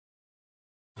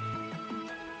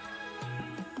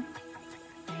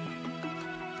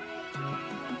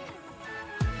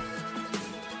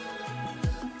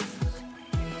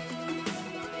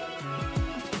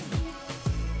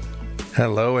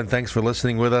Hello, and thanks for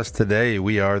listening with us today.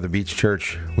 We are the Beach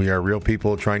Church. We are real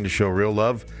people trying to show real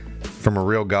love from a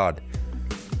real God.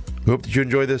 We hope that you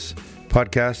enjoy this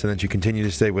podcast and that you continue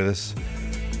to stay with us.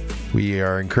 We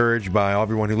are encouraged by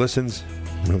everyone who listens.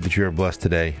 We hope that you are blessed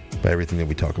today by everything that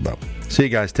we talk about. See you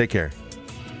guys. Take care.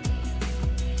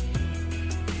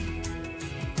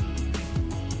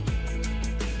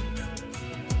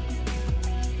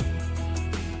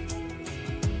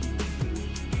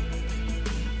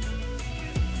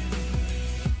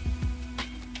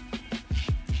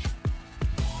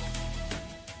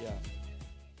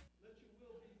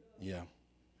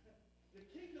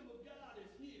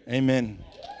 Amen.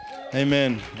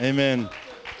 Amen. Amen.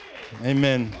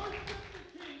 Amen.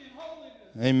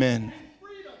 Amen.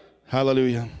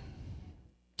 Hallelujah.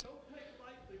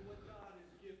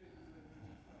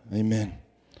 Amen.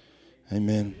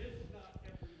 Amen.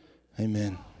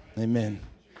 Amen. Amen.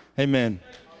 Amen.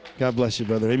 God bless you,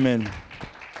 brother. Amen.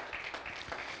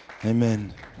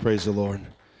 Amen. Praise the Lord.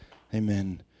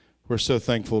 Amen. We're so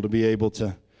thankful to be able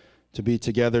to be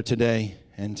together today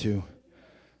and to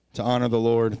honor the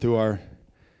Lord through our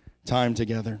time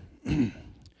together.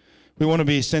 We want to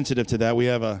be sensitive to that. We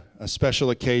have a special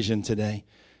occasion today.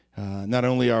 Not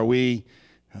only are we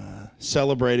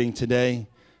celebrating today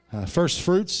first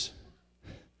fruits,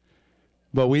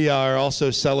 but we are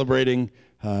also celebrating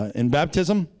in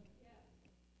baptism.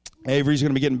 Avery's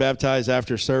going to be getting baptized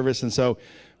after service, and so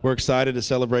we're excited to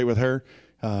celebrate with her.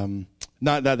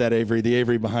 Not that Avery, the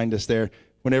Avery behind us there.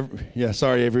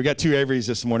 Sorry, Avery. We got two Averys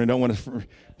this morning. Don't want to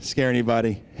scare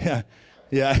anybody. Yeah.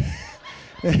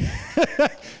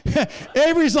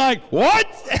 Avery's like, what?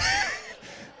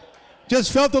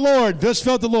 Just felt the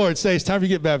Lord say it's time for you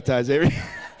to get baptized, Avery.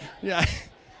 Yeah.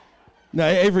 No,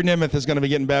 Avery Nemeth is going to be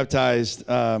getting baptized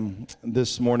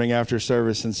this morning after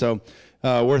service, and so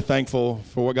we're thankful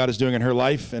for what God is doing in her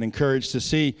life and encouraged to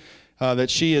see that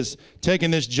she is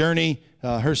taking this journey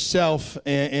herself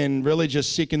and really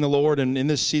just seeking the Lord, and in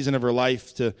this season of her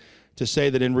life to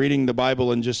say that in reading the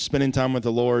Bible and just spending time with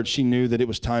the Lord, she knew that it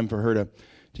was time for her to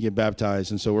get baptized.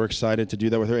 And so we're excited to do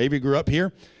that with her. Avery grew up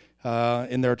here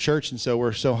in their church, and so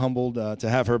we're so humbled to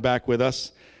have her back with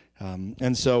us.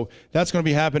 And so that's going to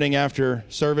be happening after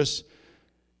service.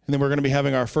 And then we're going to be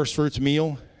having our first fruits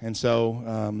meal. And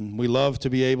so we love to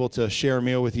be able to share a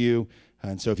meal with you.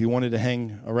 And so if you wanted to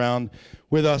hang around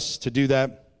with us to do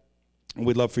that,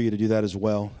 we'd love for you to do that as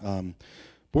well.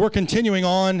 But we're continuing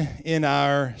on in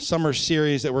our summer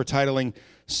series that we're titling,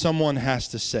 Someone Has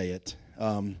to Say It.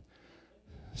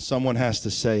 Someone has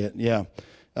to say it, yeah.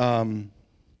 And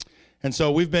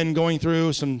so we've been going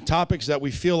through some topics that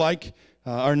we feel like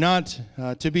are not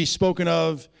to be spoken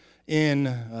of in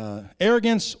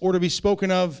arrogance or to be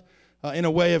spoken of in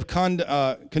a way of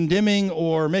condemning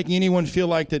or making anyone feel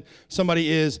like that somebody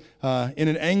is in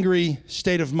an angry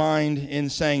state of mind in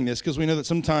saying this, because we know that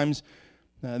sometimes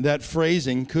that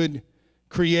phrasing could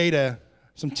create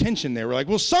some tension there. We're like,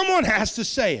 well, someone has to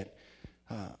say it.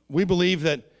 We believe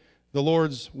that the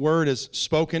Lord's word has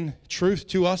spoken truth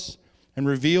to us and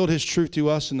revealed his truth to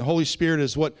us, and the Holy Spirit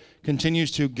is what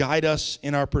continues to guide us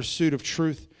in our pursuit of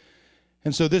truth.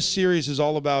 And so this series is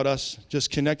all about us just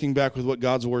connecting back with what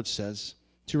God's word says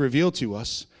to reveal to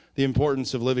us the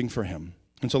importance of living for him.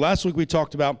 And so last week we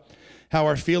talked about how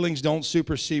our feelings don't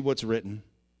supersede what's written.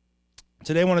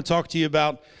 Today I want to talk to you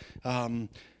about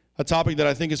a topic that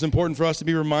I think is important for us to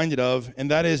be reminded of,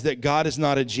 and that is that God is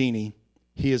not a genie,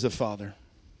 he is a father.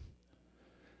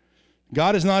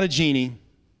 God is not a genie,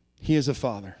 he is a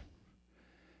father.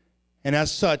 And as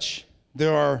such,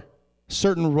 there are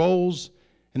certain roles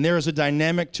and there is a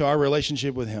dynamic to our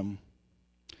relationship with him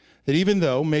that even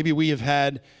though maybe we have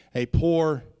had a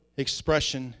poor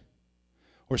expression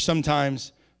or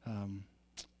sometimes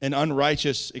an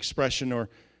unrighteous expression or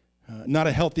not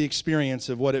a healthy experience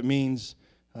of what it means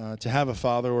to have a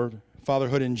father or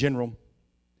fatherhood in general,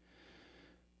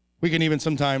 we can even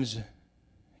sometimes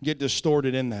get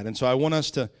distorted in that. And so I want us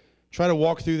to try to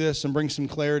walk through this and bring some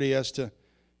clarity as to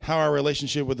how our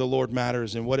relationship with the Lord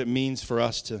matters and what it means for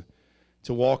us to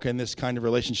walk in this kind of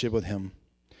relationship with him.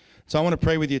 So I want to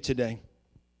pray with you today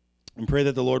and pray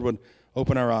that the Lord would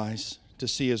open our eyes to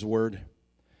see his word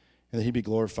and that he'd be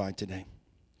glorified today.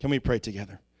 Can we pray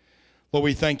together? Lord,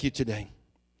 we thank you today.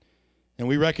 And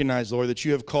we recognize, Lord, that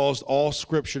you have caused all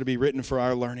scripture to be written for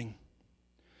our learning.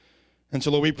 And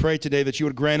so, Lord, we pray today that you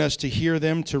would grant us to hear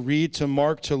them, to read, to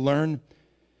mark, to learn,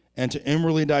 and to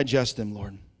inwardly digest them,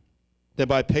 Lord. That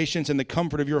by patience and the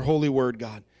comfort of your holy word,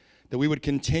 God, that we would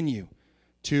continue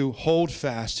to hold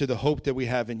fast to the hope that we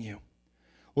have in you.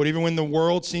 Lord, even when the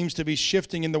world seems to be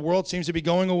shifting and the world seems to be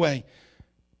going away,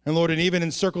 And Lord, and even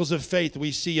in circles of faith,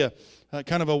 we see a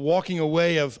kind of a walking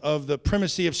away of the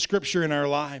primacy of Scripture in our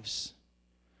lives.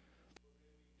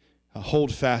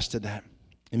 Hold fast to that.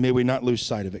 And may we not lose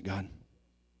sight of it, God.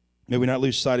 May we not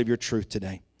lose sight of your truth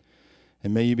today.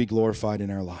 And may you be glorified in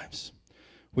our lives.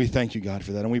 We thank you, God,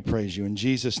 for that, and we praise you. In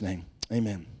Jesus' name,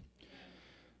 amen.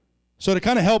 So to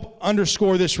kind of help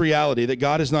underscore this reality that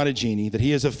God is not a genie, that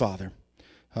he is a father,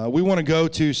 we want to go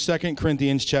to 2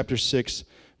 Corinthians chapter 6,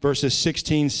 verses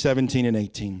 16, 17, and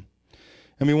 18.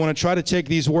 And we want to try to take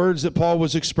these words that Paul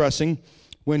was expressing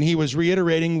when he was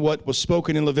reiterating what was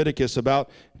spoken in Leviticus about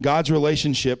God's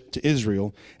relationship to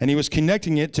Israel, and he was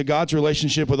connecting it to God's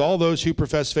relationship with all those who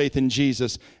profess faith in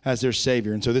Jesus as their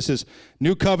Savior. And so this is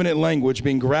new covenant language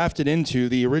being grafted into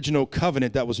the original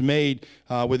covenant that was made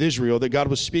with Israel, that God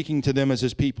was speaking to them as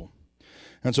his people.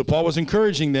 And so Paul was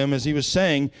encouraging them as he was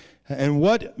saying, and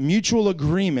what mutual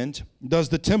agreement does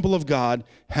the temple of God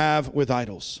have with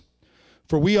idols?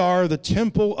 For we are the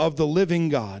temple of the living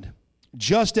God.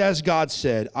 Just as God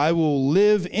said, I will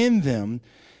live in them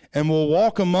and will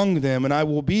walk among them, and I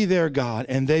will be their God,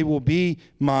 and they will be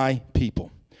my people.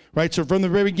 Right? So from the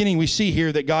very beginning, we see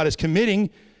here that God is committing,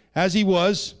 as he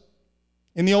was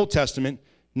in the Old Testament.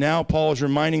 Now Paul is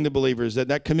reminding the believers that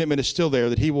that commitment is still there,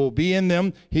 that he will be in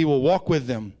them, he will walk with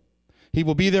them, he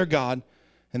will be their God,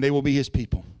 and they will be his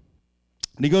people.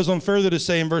 And he goes on further to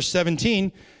say in verse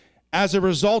 17, as a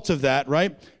result of that,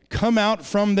 right, come out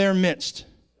from their midst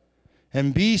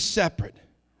and be separate,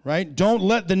 right? Don't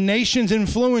let the nations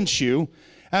influence you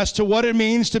as to what it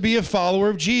means to be a follower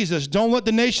of Jesus. Don't let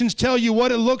the nations tell you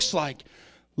what it looks like.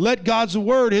 Let God's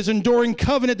word, his enduring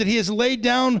covenant that he has laid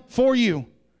down for you,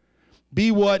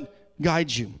 be what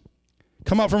guides you.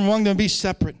 Come out from among them and be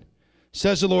separate,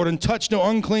 says the Lord, and touch no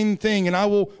unclean thing, and I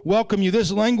will welcome you.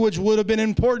 This language would have been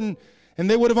important, and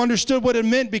they would have understood what it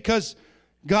meant because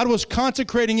God was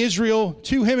consecrating Israel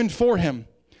to him and for him.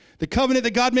 The covenant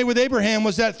that God made with Abraham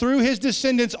was that through his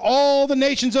descendants, all the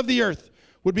nations of the earth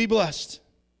would be blessed.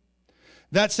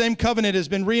 That same covenant has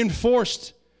been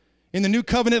reinforced in the new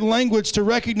covenant language to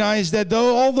recognize that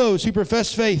though all those who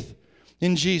profess faith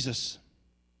in Jesus,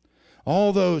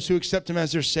 all those who accept him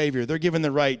as their Savior, they're given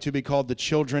the right to be called the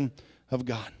children of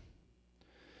God.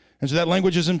 And so that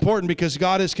language is important because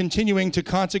God is continuing to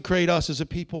consecrate us as a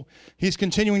people. He's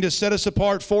continuing to set us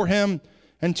apart for him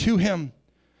and to him,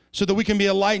 so that we can be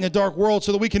a light in a dark world,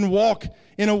 so that we can walk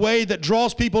in a way that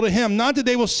draws people to him. Not that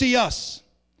they will see us,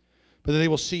 but that they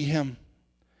will see him.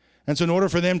 And so in order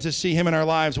for them to see him in our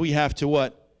lives, we have to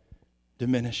what?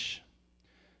 Diminish.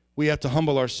 We have to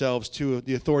humble ourselves to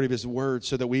the authority of his word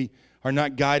so that we are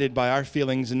not guided by our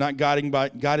feelings and not guided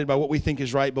by what we think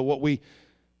is right, but what we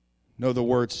know the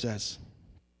word says.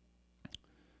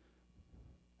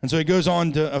 And so he goes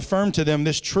on to affirm to them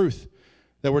this truth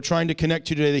that we're trying to connect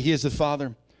to today, that he is the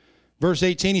Father. Verse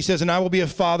 18, he says, and I will be a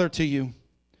father to you,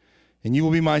 and you will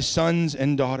be my sons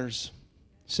and daughters,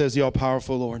 says the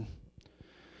all-powerful Lord.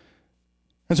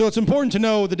 And so it's important to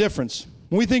know the difference.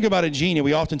 When we think about a genie,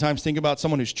 we oftentimes think about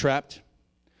someone who's trapped,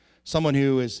 someone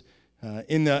who is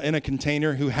in a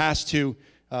container, who has to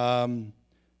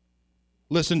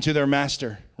listen to their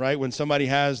master, right? When somebody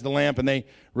has the lamp and they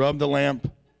rub the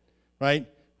lamp, right?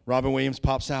 Robin Williams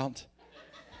pops out,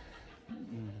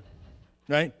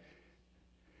 right?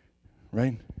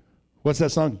 Right? What's that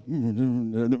song?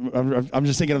 I'm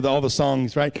just thinking of all the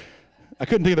songs, right? I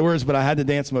couldn't think of the words, but I had the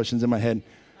dance motions in my head.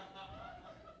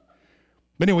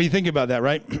 But anyway, you think about that,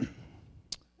 right?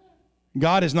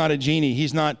 God is not a genie.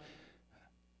 He's not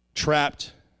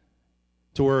trapped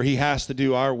to where he has to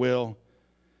do our will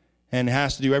and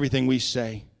has to do everything we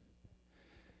say.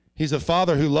 He's a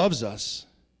father who loves us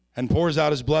and pours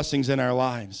out his blessings in our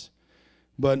lives.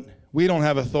 But we don't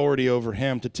have authority over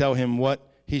him to tell him what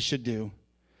he should do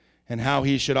and how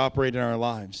he should operate in our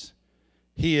lives.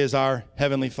 He is our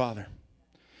heavenly Father.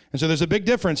 And so there's a big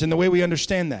difference in the way we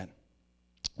understand that.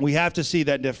 We have to see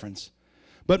that difference.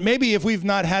 But maybe if we've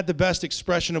not had the best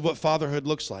expression of what fatherhood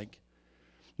looks like,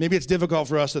 maybe it's difficult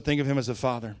for us to think of him as a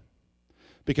father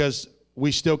because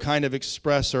we still kind of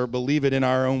express or believe it in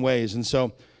our own ways. And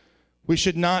so we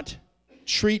should not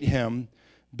treat him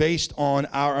based on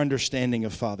our understanding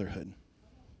of fatherhood.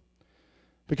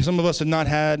 Because some of us have not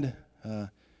had,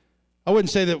 I wouldn't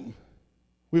say that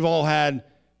we've all had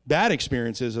bad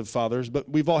experiences of fathers, but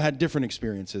we've all had different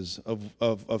experiences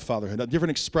of fatherhood,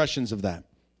 different expressions of that.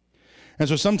 And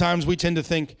so sometimes we tend to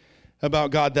think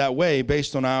about God that way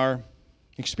based on our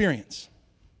experience.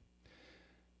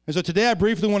 And so today I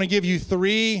briefly want to give you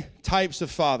 3 types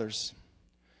of fathers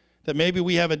that maybe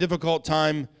we have a difficult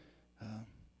time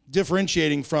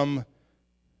differentiating from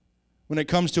when it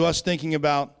comes to us thinking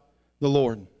about the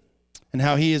Lord. and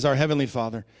how he is our heavenly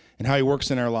Father and how he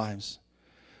works in our lives.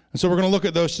 And so we're going to look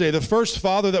at those today. The first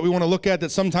father that we want to look at,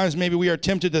 that sometimes maybe we are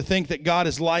tempted to think that God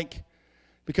is like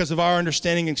because of our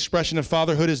understanding and expression of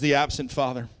fatherhood, is the absent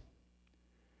father.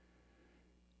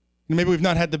 And maybe we've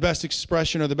not had the best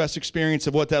expression or the best experience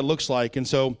of what that looks like. And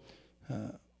so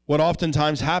what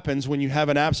oftentimes happens when you have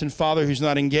an absent father who's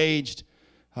not engaged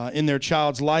in their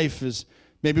child's life is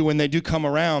maybe when they do come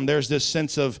around, there's this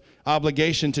sense of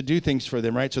obligation to do things for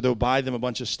them, right? So they'll buy them a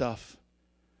bunch of stuff.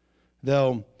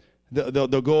 They'll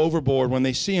go overboard when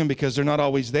they see them because they're not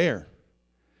always there.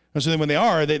 And so then when they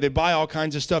are, they buy all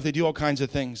kinds of stuff, they do all kinds of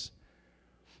things.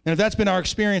 And if that's been our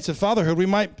experience of fatherhood, we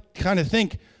might kind of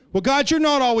think, well, God, you're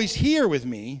not always here with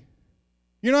me.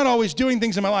 You're not always doing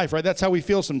things in my life, right? That's how we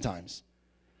feel sometimes.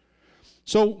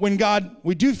 So when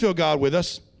we do feel God with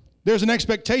us, there's an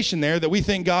expectation there that we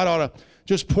think God ought to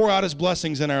just pour out his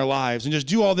blessings in our lives and just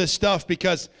do all this stuff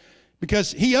because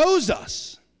he owes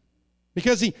us,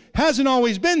 because he hasn't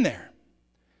always been there.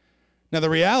 Now, the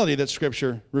reality that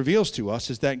Scripture reveals to us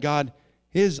is that God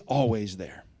is always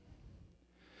there,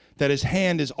 that his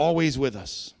hand is always with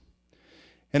us.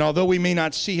 And although we may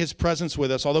not see his presence with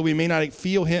us, although we may not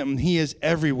feel him, he is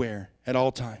everywhere at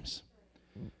all times.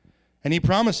 And he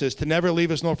promises to never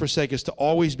leave us nor forsake us, to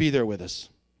always be there with us.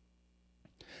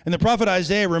 And the prophet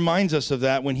Isaiah reminds us of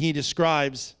that when he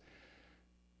describes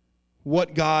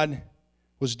what God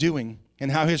was doing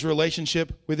and how his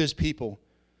relationship with his people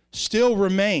still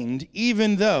remained,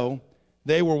 even though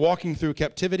they were walking through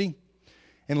captivity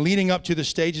and leading up to the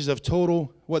stages of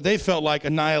total, what they felt like,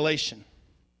 annihilation.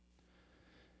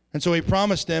 And so he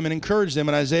promised them and encouraged them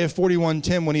in Isaiah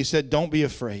 41:10 when he said, don't be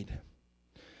afraid.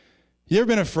 You ever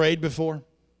been afraid before?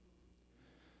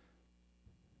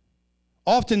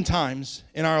 Oftentimes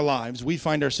in our lives, we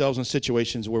find ourselves in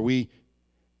situations where we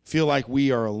feel like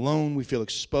we are alone, we feel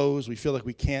exposed, we feel like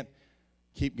we can't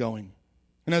keep going.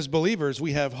 And as believers,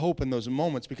 we have hope in those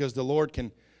moments because the Lord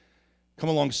can come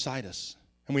alongside us.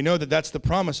 And we know that that's the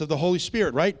promise of the Holy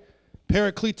Spirit, right?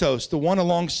 Parakletos, the one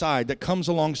alongside, that comes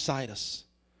alongside us.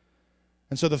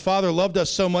 And so the Father loved us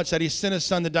so much that he sent his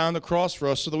Son to die on the cross for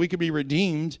us so that we could be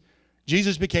redeemed.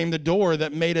 Jesus became the door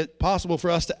that made it possible for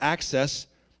us to access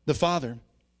the Father.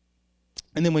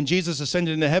 And then when Jesus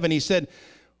ascended into heaven, he said,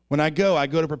 when I go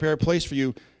to prepare a place for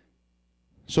you.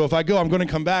 So if I go, I'm going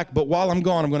to come back. But while I'm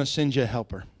gone, I'm going to send you a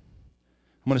helper.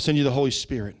 I'm going to send you the Holy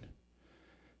Spirit.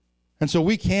 And so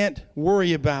we can't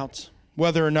worry about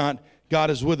whether or not God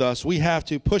is with us. We have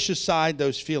to push aside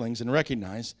those feelings and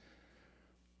recognize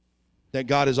that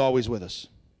God is always with us.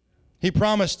 He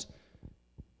promised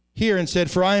here and said,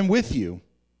 for I am with you.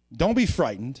 Don't be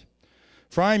frightened,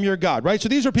 for I am your God, right? So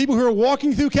these are people who are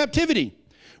walking through captivity,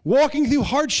 walking through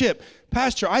hardship.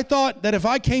 Pastor, I thought that if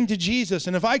I came to Jesus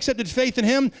and if I accepted faith in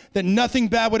him, that nothing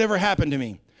bad would ever happen to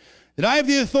me. That I have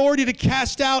the authority to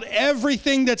cast out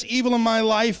everything that's evil in my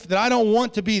life, that I don't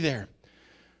want to be there.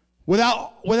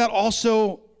 Without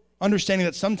also understanding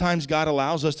that sometimes God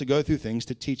allows us to go through things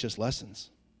to teach us lessons.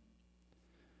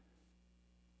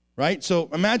 Right? So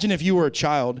imagine if you were a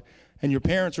child and your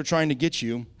parents were trying to get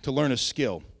you to learn a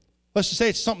skill. Let's just say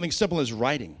it's something simple as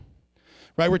writing.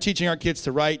 Right? We're teaching our kids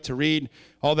to write, to read,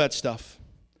 all that stuff.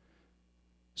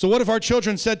 So what if our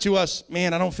children said to us,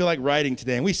 man, I don't feel like writing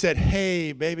today. And we said,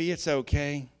 hey, baby, it's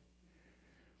okay.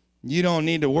 You don't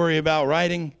need to worry about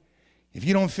writing. If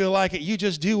you don't feel like it, you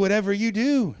just do whatever you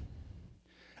do.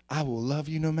 I will love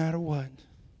you no matter what.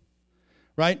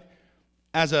 Right?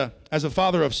 As a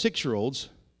father of 6-year-olds,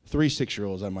 3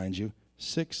 6-year-olds, I mind you,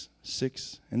 6,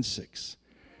 6, and 6.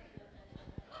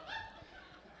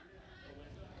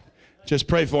 Just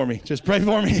pray for me. Just pray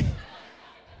for me.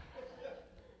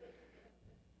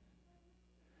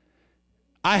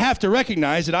 I have to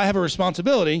recognize that I have a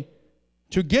responsibility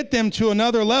to get them to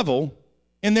another level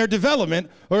in their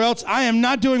development, or else I am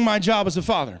not doing my job as a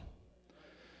father.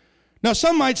 Now,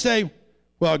 some might say,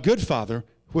 well, a good father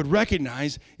would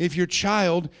recognize if your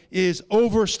child is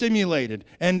overstimulated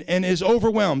and is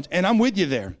overwhelmed, and I'm with you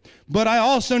there. But I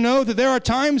also know that there are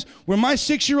times where my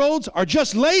 6-year-olds are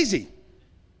just lazy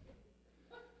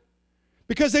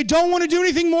because they don't want to do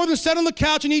anything more than sit on the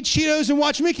couch and eat Cheetos and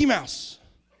watch Mickey Mouse.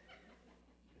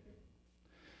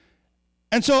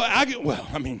 And so,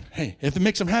 hey, if it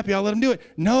makes them happy, I'll let them do it.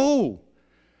 No.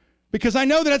 Because I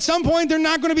know that at some point they're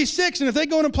not going to be 6, and if they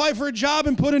go and apply for a job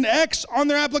and put an X on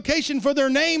their application for their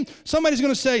name, somebody's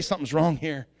going to say, something's wrong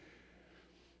here.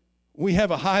 We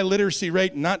have a high literacy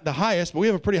rate, not the highest, but we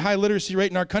have a pretty high literacy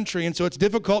rate in our country, and so it's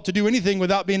difficult to do anything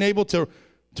without being able to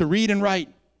read and write.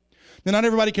 Now, not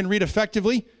everybody can read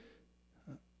effectively.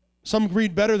 Some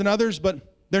read better than others,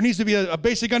 but there needs to be a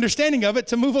basic understanding of it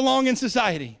to move along in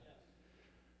society.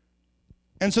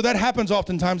 And so that happens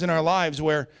oftentimes in our lives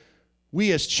where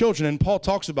we as children, and Paul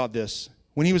talks about this,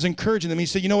 when he was encouraging them, he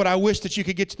said, you know what, I wish that you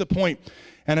could get to the point,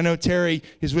 and I know Terry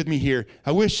is with me here,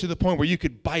 I wish to the point where you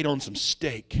could bite on some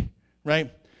steak,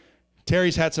 right?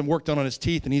 Terry's had some work done on his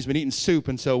teeth, and he's been eating soup,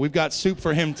 and so we've got soup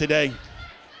for him today.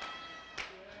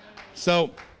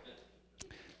 So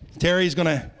Terry's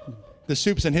the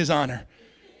soup's in his honor.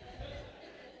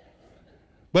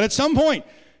 But at some point,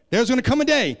 there's going to come a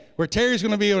day where Terry's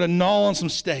going to be able to gnaw on some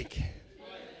steak.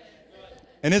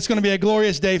 And it's going to be a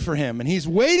glorious day for him. And he's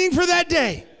waiting for that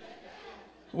day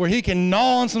where he can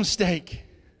gnaw on some steak.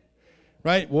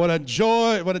 Right? What a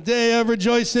joy, what a day of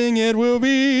rejoicing it will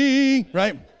be.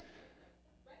 Right?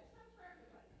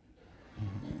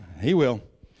 He will.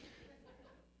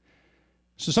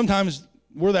 So sometimes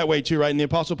we're that way too, right? And the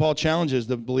Apostle Paul challenges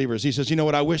the believers. He says, you know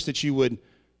what, I wish that you would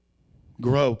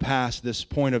grow past this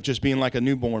point of just being like a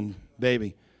newborn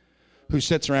baby who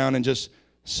sits around and just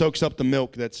soaks up the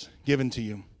milk that's given to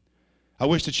you. I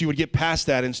wish that you would get past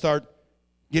that and start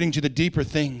getting to the deeper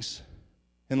things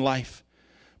in life.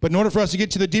 But in order for us to get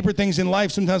to the deeper things in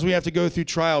life, sometimes we have to go through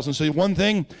trials. And so one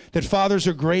thing that fathers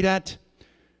are great at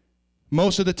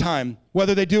most of the time,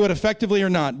 whether they do it effectively or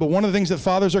not, but one of the things that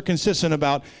fathers are consistent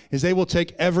about is they will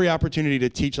take every opportunity to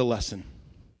teach a lesson.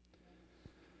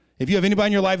 If you have anybody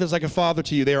in your life that's like a father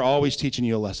to you, they are always teaching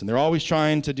you a lesson. They're always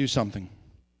trying to do something.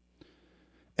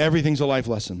 Everything's a life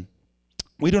lesson.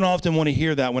 We don't often want to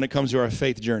hear that when it comes to our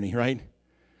faith journey, right?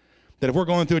 That if we're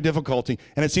going through a difficulty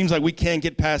and it seems like we can't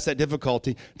get past that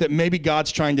difficulty, that maybe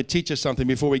God's trying to teach us something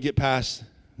before we get past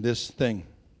this thing.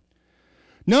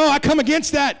 No, I come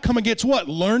against that. Come against what?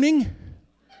 Learning?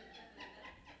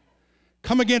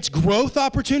 Come against growth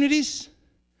opportunities?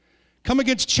 Come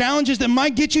against challenges that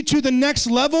might get you to the next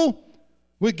level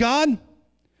with God?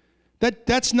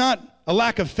 That's not a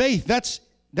lack of faith.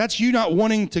 That's you not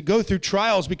wanting to go through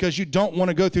trials because you don't want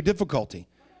to go through difficulty.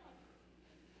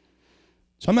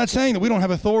 So I'm not saying that we don't have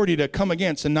authority to come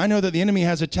against. And I know that the enemy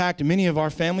has attacked many of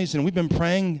our families, and we've been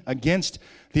praying against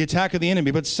the attack of the enemy.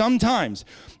 But sometimes,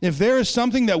 if there is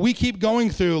something that we keep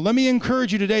going through, let me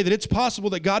encourage you today that it's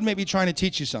possible that God may be trying to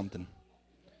teach you something.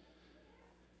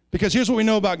 Because here's what we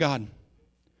know about God.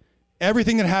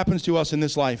 Everything that happens to us in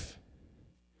this life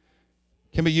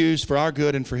can be used for our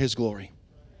good and for His glory.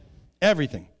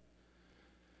 Everything.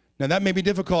 Now, that may be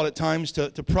difficult at times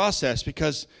to process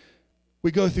because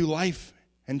we go through life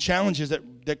and challenges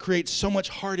that create so much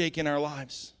heartache in our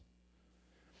lives.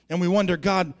 And we wonder,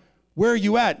 God, where are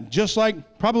you at? Just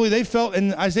like probably they felt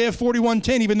in Isaiah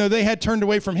 41:10, even though they had turned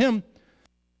away from Him,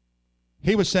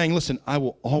 He was saying, listen, I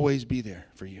will always be there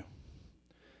for you.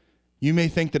 You may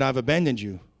think that I've abandoned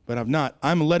you, but I've not.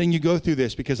 I'm letting you go through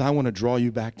this because I want to draw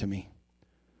you back to me.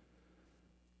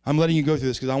 I'm letting you go through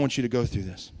this because I want you to go through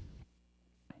this.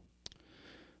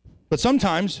 But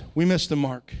sometimes we miss the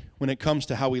mark when it comes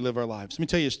to how we live our lives. Let me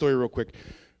tell you a story real quick.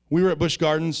 We were at Busch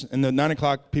Gardens, and the 9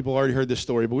 o'clock people already heard this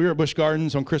story, but we were at Busch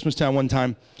Gardens on Christmas time one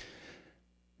time.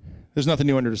 There's nothing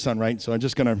new under the sun, right? So I'm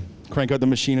just going to crank out the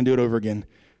machine and do it over again.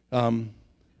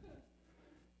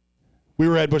 We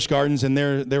were at Busch Gardens, and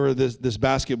there were this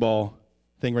basketball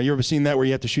thing, right? You ever seen that where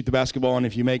you have to shoot the basketball, and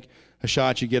if you make a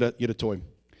shot, you get a toy?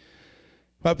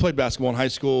 I played basketball in high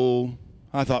school.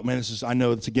 I thought, man, I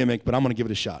know it's a gimmick, but I'm going to give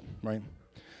it a shot, right?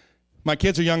 My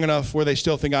kids are young enough where they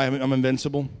still think I'm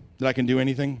invincible, that I can do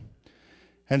anything.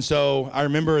 And so I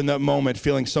remember in that moment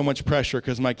feeling so much pressure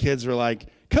because my kids were like,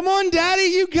 come on, Daddy,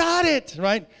 you got it,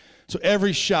 right? So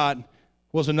every shot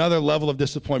was another level of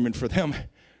disappointment for them.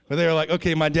 Where they were like,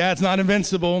 okay, my dad's not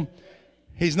invincible.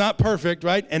 He's not perfect,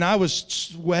 right? And I was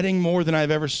sweating more than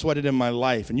I've ever sweated in my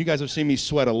life. And you guys have seen me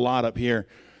sweat a lot up here.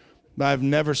 But I've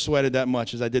never sweated that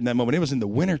much as I did in that moment. It was in the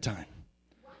wintertime.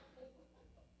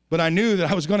 But I knew that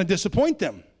I was going to disappoint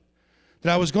them,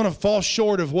 that I was going to fall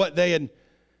short of what their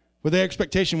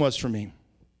expectation was for me.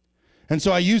 And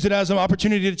so I used it as an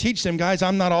opportunity to teach them, guys,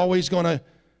 I'm not always going to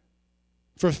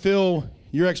fulfill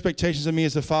your expectations of me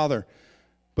as a father,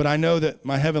 but I know that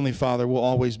my Heavenly Father will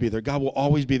always be there. God will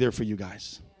always be there for you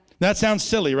guys. That sounds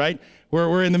silly, right?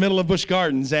 We're in the middle of Busch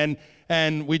Gardens, and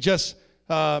we just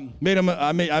I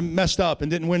messed up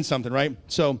and didn't win something, right?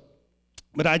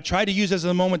 But I try to use this as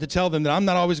a moment to tell them that I'm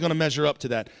not always going to measure up to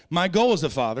that. My goal as a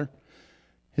father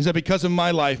is that because of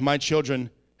my life, my children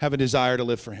have a desire to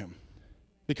live for Him.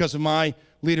 Because of my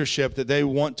leadership, that they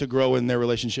want to grow in their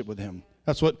relationship with Him.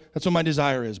 That's what my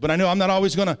desire is. But I know I'm not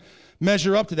always going to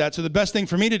measure up to that. So the best thing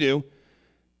for me to do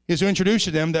is to introduce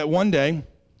to them that one day,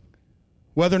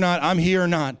 whether or not I'm here or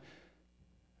not,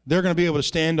 they're going to be able to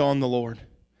stand on the Lord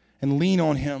and lean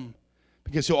on Him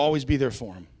because He'll always be there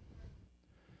for them.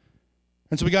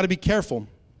 And so we got to be careful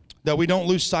that we don't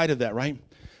lose sight of that, right?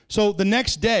 So the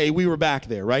next day, we were back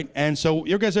there, right? And so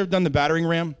you guys ever done the battering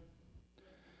ram?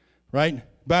 Right?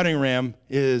 Battering ram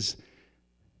is,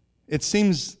 it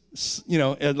seems,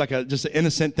 like just an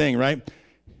innocent thing, right?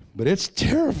 But it's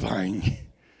terrifying,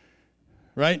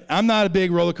 right? I'm not a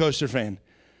big roller coaster fan.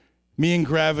 Me and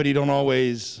gravity don't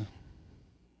always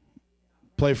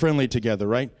play friendly together,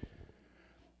 right?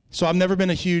 So I've never been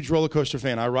a huge roller coaster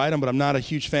fan. I ride them, but I'm not a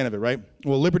huge fan of it, right?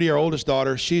 Well, Liberty, our oldest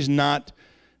daughter, she's not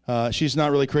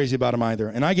really crazy about them either.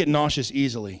 And I get nauseous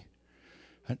easily.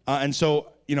 And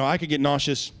so, I could get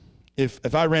nauseous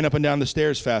if I ran up and down the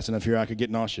stairs fast enough here, I could get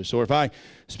nauseous. Or if I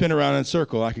spin around in a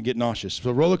circle, I could get nauseous.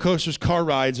 So roller coasters, car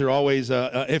rides are always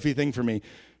a iffy thing for me.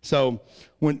 So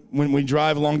when we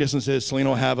drive long distances, Selena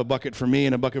will have a bucket for me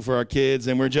and a bucket for our kids,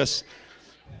 and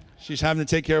she's having to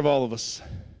take care of all of us.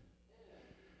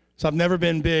 So I've never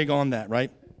been big on that,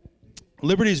 right?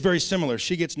 Liberty is very similar.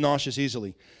 She gets nauseous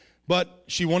easily. But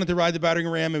she wanted to ride the battering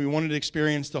ram, and we wanted to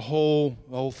experience the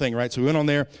whole thing, right? So we went on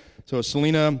there. So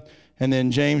Selena, and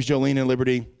then James, Jolene, and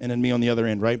Liberty, and then me on the other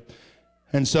end, right?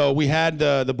 And so we had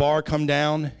the bar come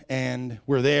down, and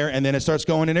we're there, and then it starts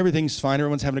going, and everything's fine.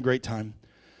 Everyone's having a great time.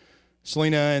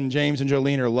 Selena and James and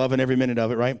Jolene are loving every minute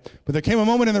of it, right? But there came a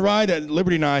moment in the ride that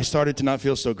Liberty and I started to not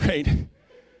feel so great.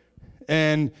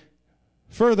 And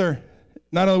further,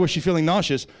 not only was she feeling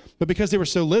nauseous, but because they were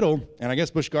so little, and I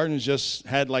guess Busch Gardens just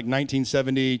had like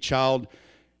 1970 child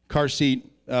car seat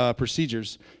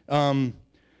procedures. You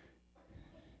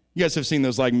guys have seen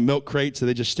those like milk crates that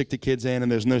they just stick the kids in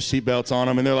and there's no seat belts on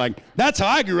them, and they're like, that's how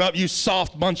I grew up, you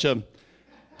soft bunch of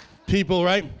people,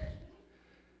 right?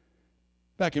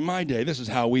 Back in my day, this is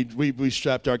how we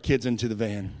strapped our kids into the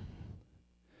van.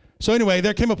 So anyway,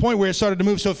 there came a point where it started to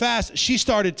move so fast, she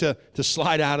started to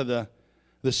slide out of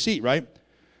the seat, right?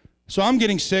 So I'm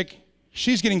getting sick,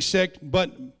 she's getting sick,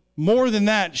 but more than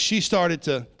that, she started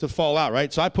to fall out,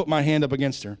 right? So I put my hand up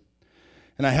against her,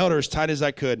 and I held her as tight as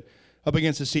I could up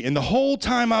against the seat. And the whole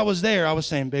time I was there, I was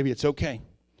saying, baby, it's okay.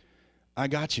 I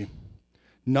got you.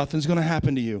 Nothing's going to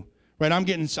happen to you. Right?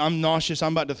 I'm nauseous.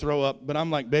 I'm about to throw up. But I'm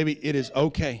like, baby, it is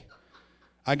okay.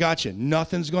 I got you.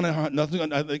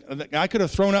 I could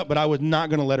have thrown up, but I was not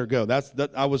going to let her go.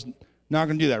 I was not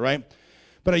going to do that, right?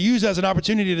 But I use it as an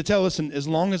opportunity to tell, listen, as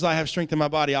long as I have strength in my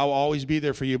body, I will always be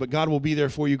there for you. But God will be there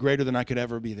for you greater than I could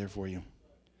ever be there for you.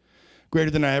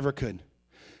 Greater than I ever could.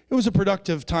 It was a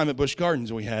productive time at Busch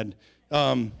Gardens we had.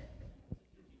 Lots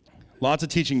of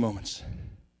teaching moments.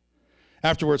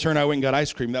 Afterwards, her and I went and got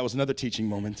ice cream. That was another teaching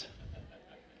moment.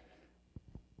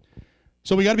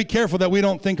 So we got to be careful that we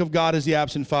don't think of God as the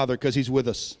absent father because he's with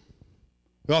us.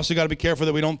 We also got to be careful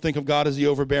that we don't think of God as the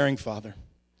overbearing father.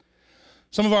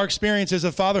 Some of our experiences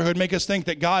of fatherhood make us think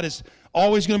that God is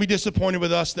always going to be disappointed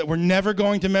with us, that we're never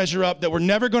going to measure up, that we're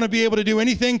never going to be able to do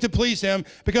anything to please him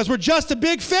because we're just a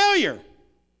big failure.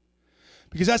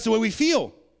 Because that's the way we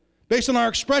feel, based on our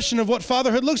expression of what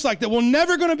fatherhood looks like, that we're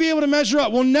never going to be able to measure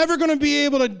up. We're never going to be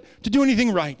able to do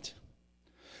anything right.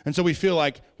 And so we feel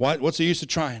like, what's the use of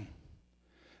trying?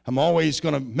 I'm always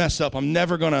going to mess up. I'm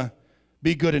never going to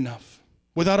be good enough.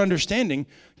 Without understanding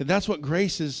that that's what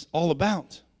grace is all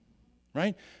about,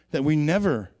 right? That we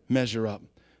never measure up.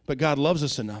 But God loves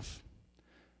us enough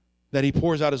that he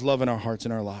pours out his love in our hearts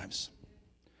and our lives.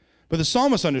 But the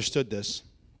psalmist understood this.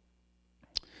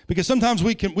 Because sometimes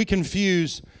we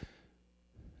confuse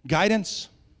guidance,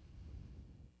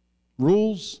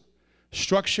 rules,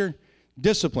 structure,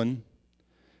 discipline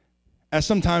as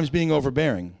sometimes being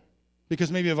overbearing because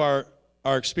maybe of our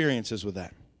experiences with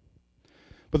that.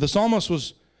 But the psalmist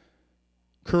was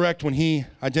correct when he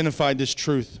identified this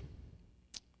truth.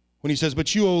 When he says,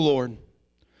 but you, O Lord,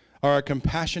 are a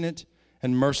compassionate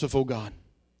and merciful God.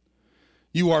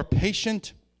 You are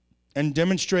patient and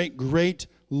demonstrate great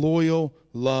loyal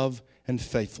love and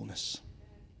faithfulness.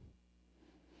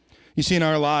 You see, in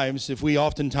our lives, if we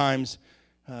oftentimes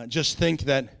just think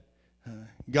that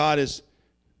God is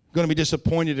going to be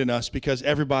disappointed in us because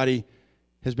everybody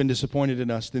has been disappointed in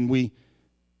us, then we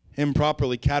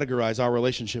improperly categorize our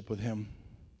relationship with him.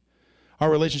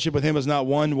 Our relationship with him is not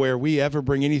one where we ever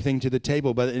bring anything to the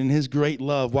table, but in his great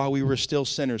love, while we were still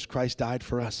sinners, Christ died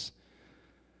for us.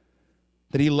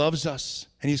 That he loves us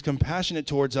and he's compassionate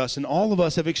towards us. And all of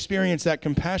us have experienced that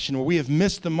compassion where we have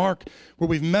missed the mark, where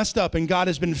we've messed up, and God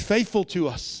has been faithful to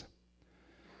us.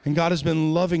 And God has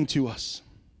been loving to us.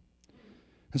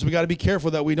 And so we got to be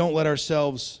careful that we don't let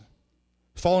ourselves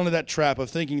fall into that trap of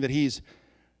thinking that he's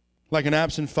like an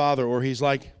absent father or he's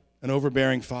like an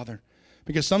overbearing father.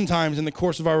 Because sometimes in the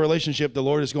course of our relationship, the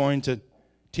Lord is going to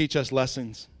teach us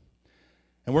lessons.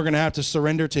 And we're going to have to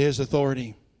surrender to his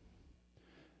authority.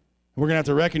 We're going to have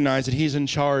to recognize that he's in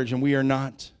charge and we are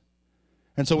not.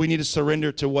 And so we need to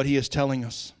surrender to what he is telling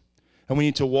us. And we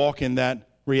need to walk in that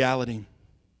reality.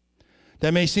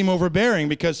 That may seem overbearing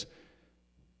because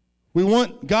we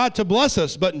want God to bless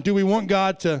us, but do we want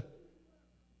God to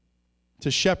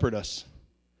shepherd us?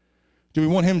 Do we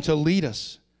want him to lead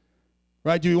us?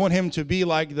 Right? Do we want him to be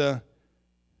like the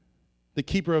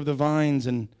keeper of the vines,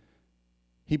 and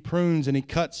he prunes and he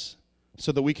cuts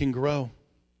so that we can grow?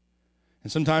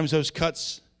 And sometimes those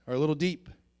cuts are a little deep.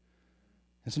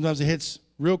 And sometimes it hits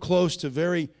real close to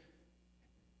very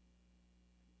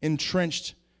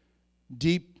entrenched,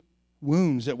 deep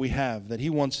wounds that we have that he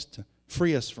wants to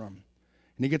free us from.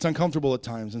 And he gets uncomfortable at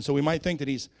times. And so we might think that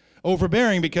he's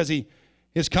overbearing because he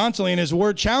is constantly in his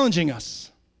word challenging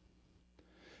us.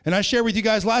 And I shared with you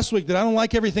guys last week that I don't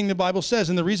like everything the Bible says.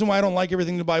 And the reason why I don't like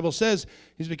everything the Bible says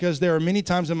is because there are many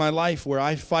times in my life where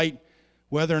I fight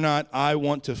whether or not I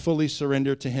want to fully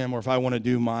surrender to him or if I want to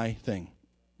do my thing.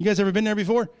 You guys ever been there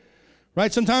before?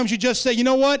 Right? Sometimes you just say, you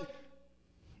know what?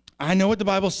 I know what the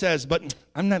Bible says, but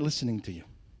I'm not listening to you.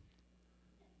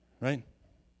 Right?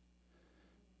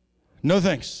 No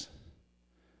thanks.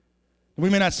 We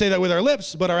may not say that with our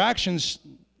lips, but our actions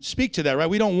speak to that, right?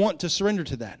 We don't want to surrender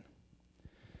to that.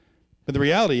 But the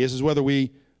reality is whether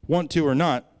we want to or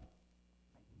not,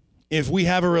 if we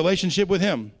have a relationship with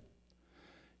him,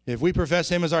 if we profess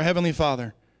him as our Heavenly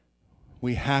Father,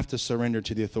 we have to surrender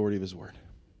to the authority of his word.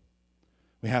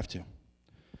 We have to.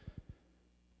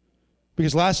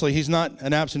 Because lastly, he's not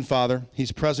an absent father.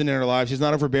 He's present in our lives. He's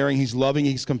not overbearing. He's loving.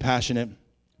 He's compassionate.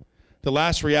 The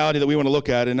last reality that we want to look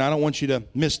at, and I don't want you to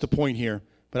miss the point here,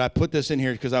 but I put this in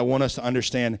here because I want us to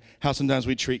understand how sometimes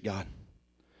we treat God.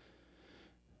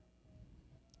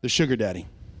 The sugar daddy.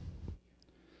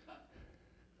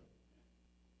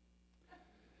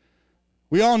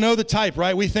 We all know the type,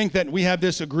 right? We think that we have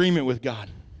this agreement with God.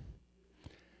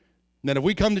 That if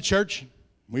we come to church,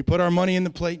 we put our money in the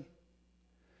plate,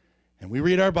 and we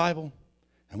read our Bible,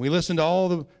 and we listen to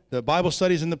all the Bible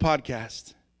studies and the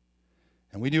podcast,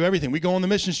 and we do everything. We go on the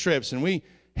mission trips, and we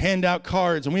hand out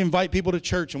cards, and we invite people to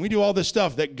church, and we do all this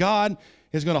stuff, that God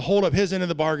is going to hold up his end of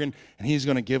the bargain, and he's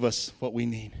going to give us what we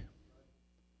need.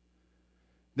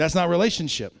 That's not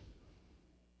relationship.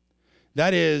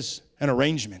 That is an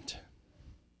arrangement.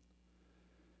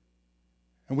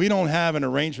 And we don't have an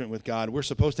arrangement with God. We're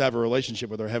supposed to have a relationship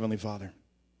with our Heavenly Father.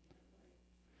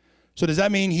 So does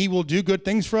that mean he will do good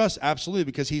things for us? Absolutely,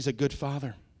 because he's a good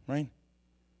father, right?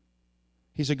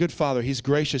 He's a good father. He's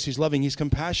gracious. He's loving. He's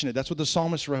compassionate. That's what the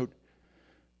psalmist wrote.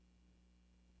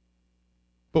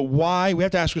 But why? We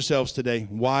have to ask ourselves today,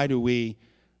 why do we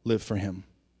live for him?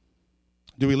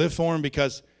 Do we live for him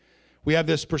because we have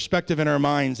this perspective in our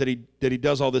minds that he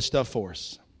does all this stuff for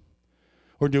us?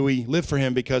 Or do we live for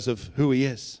him because of who he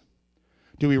is?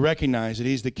 Do we recognize that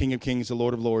he's the King of Kings, the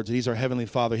Lord of Lords, that he's our Heavenly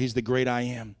Father, he's the great I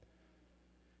am?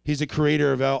 He's the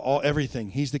creator of everything.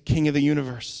 He's the King of the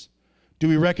universe. Do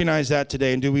we recognize that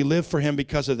today? And do we live for him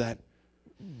because of that?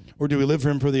 Or do we live for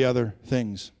him for the other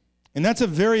things? And that's a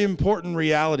very important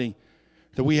reality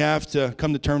that we have to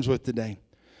come to terms with today.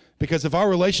 Because if our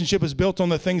relationship is built on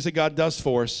the things that God does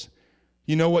for us,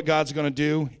 you know what God's going to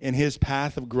do in his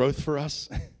path of growth for us?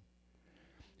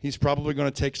 He's probably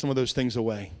going to take some of those things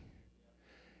away.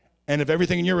 And if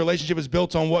everything in your relationship is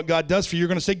built on what God does for you, you're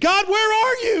going to say, God, where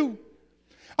are you?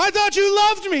 I thought you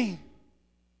loved me.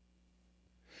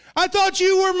 I thought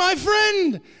you were my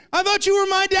friend. I thought you were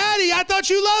my daddy. I thought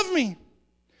you loved me.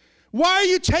 Why are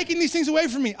you taking these things away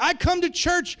from me? I come to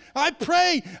church. I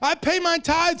pray. I pay my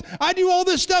tithes. I do all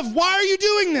this stuff. Why are you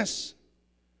doing this?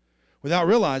 Without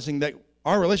realizing that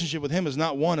our relationship with him is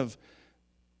not one of,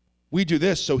 we do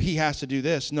this, so he has to do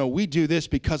this. No, we do this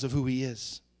because of who he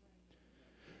is.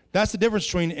 That's the difference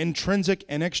between intrinsic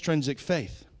and extrinsic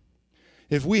faith.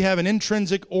 If we have an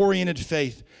intrinsic-oriented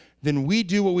faith, then we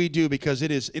do what we do because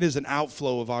it is an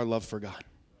outflow of our love for God.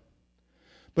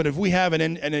 But if we have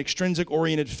an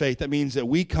extrinsic-oriented faith, that means that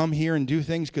we come here and do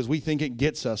things because we think it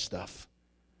gets us stuff.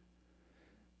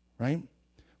 Right?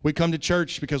 We come to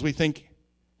church because we think,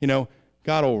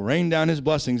 God will rain down his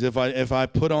blessings if I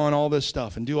put on all this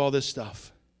stuff and do all this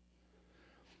stuff.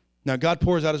 Now, God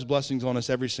pours out his blessings on us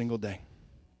every single day.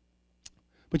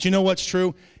 But you know what's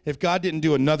true? If God didn't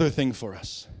do another thing for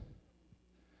us,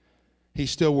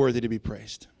 he's still worthy to be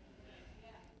praised.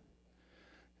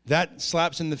 That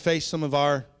slaps in the face some of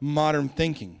our modern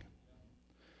thinking.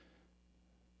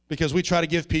 Because we try to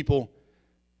give people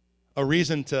a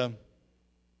reason to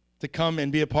come and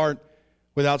be a part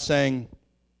without saying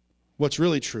what's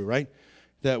really true, right?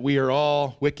 that we are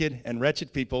all wicked and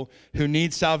wretched people who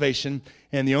need salvation,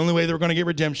 and the only way that we're going to get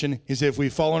redemption is if we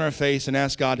fall on our face and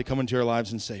ask God to come into our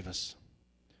lives and save us.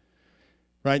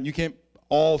 Right? You can't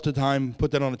all the time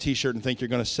put that on a t-shirt and think you're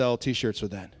going to sell t-shirts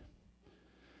with that.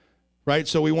 Right?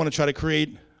 So we want to try to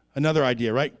create another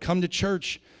idea, right? Come to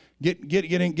church. Get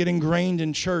ingrained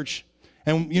in church.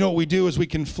 And you know what we do is we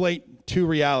conflate two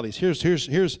realities.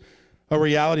 Here's a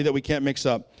reality that we can't mix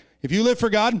up. If you live for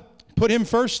God, put him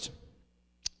first.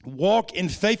 Walk in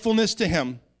faithfulness to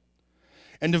him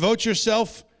and devote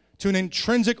yourself to an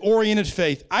intrinsic oriented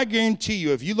faith. I guarantee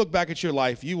you, if you look back at your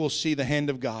life, you will see the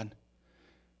hand of God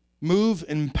move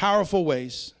in powerful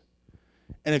ways.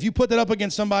 And if you put that up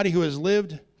against somebody who has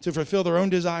lived to fulfill their own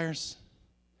desires,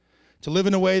 to live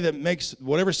in a way that makes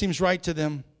whatever seems right to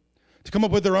them, to come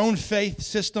up with their own faith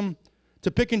system,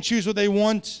 to pick and choose what they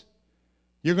want,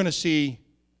 you're going to see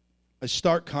a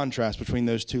stark contrast between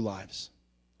those two lives.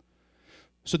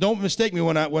 So don't mistake me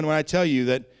when I tell you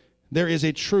that there is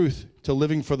a truth to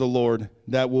living for the Lord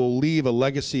that will leave a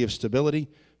legacy of stability,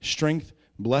 strength,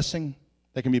 blessing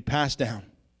that can be passed down.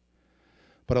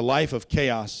 But a life of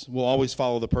chaos will always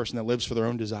follow the person that lives for their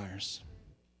own desires.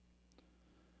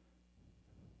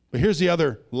 But here's the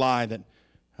other lie that,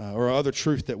 or other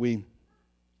truth that we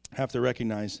have to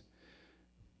recognize.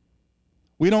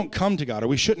 We don't come to God, or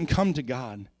we shouldn't come to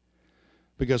God,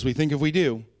 because we think if we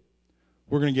do,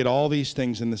 we're going to get all these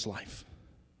things in this life.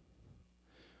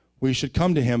 We should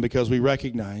come to him because we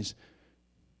recognize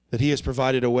that he has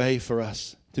provided a way for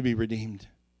us to be redeemed.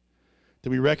 That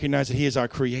we recognize that he is our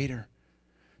creator.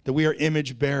 That we are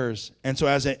image bearers. And so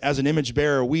as an image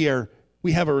bearer, we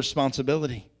have a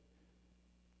responsibility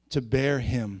to bear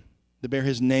him, to bear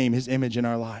his name, his image in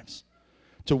our lives,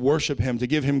 to worship him, to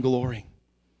give him glory.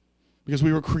 Because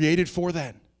we were created for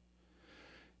that.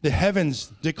 The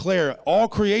heavens declare, all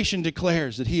creation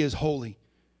declares that he is holy.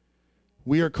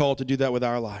 We are called to do that with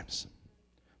our lives.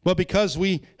 But because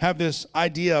we have this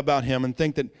idea about him and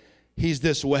think that he's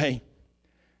this way,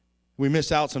 we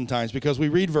miss out sometimes because we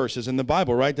read verses in the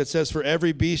Bible, right, that says, for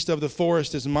every beast of the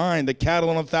forest is mine, the cattle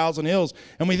on 1,000 hills.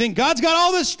 And we think, God's got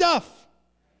all this stuff.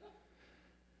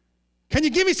 Can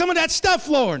you give me some of that stuff,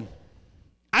 Lord?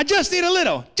 I just need a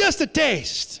little, just a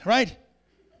taste, right?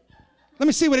 Let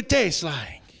me see what it tastes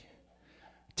like.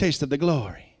 Taste of the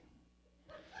glory.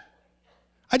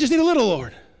 I just need a little,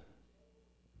 Lord.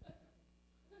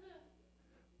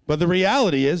 But the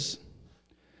reality is,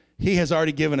 he has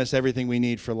already given us everything we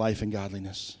need for life and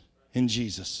godliness in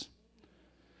Jesus.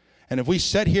 And if we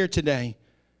sit here today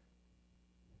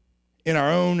in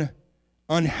our own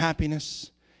unhappiness,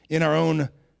 in our own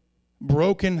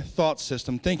broken thought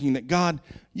system, thinking that, God,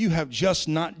 you have just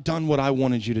not done what I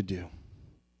wanted you to do.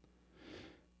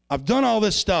 I've done all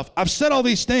this stuff. I've said all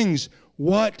these things.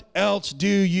 What else do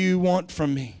you want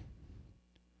from me?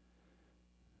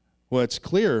 Well, it's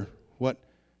clear what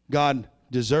God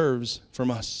deserves from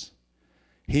us.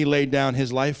 He laid down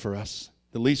his life for us.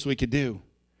 The least we could do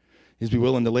is be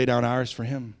willing to lay down ours for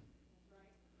him.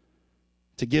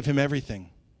 To give him everything.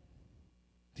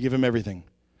 To give him everything.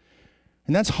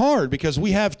 And that's hard because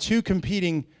we have two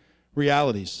competing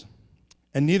realities.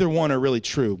 And neither one are really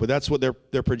true, but that's what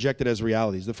they're projected as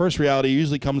realities. The first reality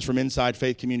usually comes from inside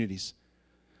faith communities,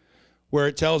 where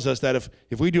it tells us that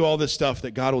if we do all this stuff,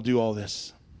 that God will do all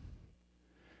this.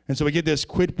 And so we get this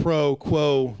quid pro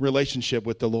quo relationship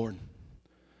with the Lord,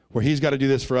 where he's got to do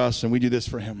this for us and we do this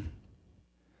for him.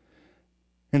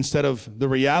 Instead of the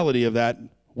reality of that,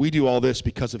 we do all this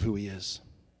because of who he is.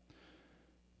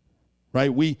 Right?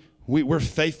 We're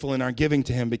faithful in our giving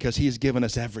to him because he has given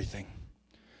us everything.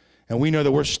 And we know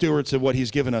that we're stewards of what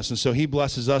he's given us. And so he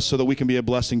blesses us so that we can be a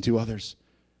blessing to others.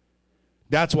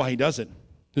 That's why he does it.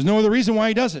 There's no other reason why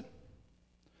he does it.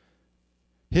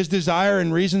 His desire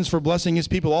and reasons for blessing his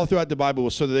people all throughout the Bible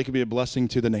was so that they could be a blessing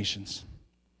to the nations.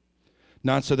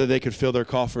 Not so that they could fill their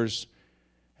coffers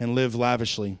and live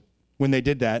lavishly. When they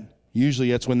did that,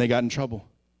 usually that's when they got in trouble.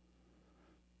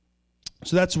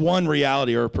 So that's one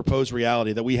reality or a proposed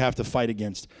reality that we have to fight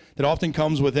against that often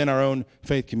comes within our own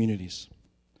faith communities.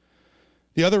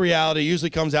 The other reality usually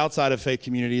comes outside of faith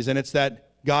communities, and it's that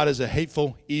God is a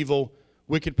hateful, evil,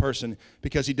 wicked person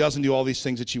because he doesn't do all these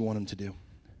things that you want him to do.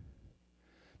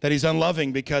 That he's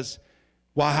unloving because,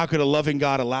 wow, how could a loving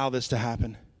God allow this to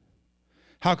happen?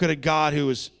 How could a God who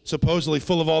is supposedly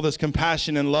full of all this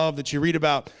compassion and love that you read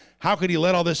about, how could he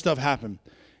let all this stuff happen?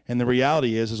 And the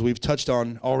reality is, as we've touched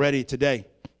on already today,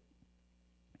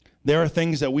 there are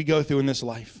things that we go through in this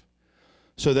life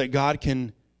so that God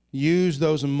can use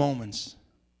those moments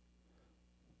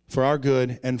for our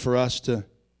good and for us to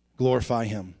glorify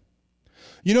him.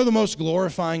 You know the most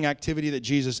glorifying activity that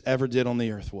Jesus ever did on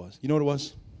the earth was? You know what it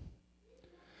was?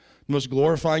 The most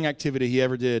glorifying activity he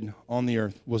ever did on the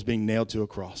earth was being nailed to a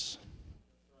cross.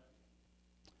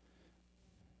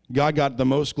 God got the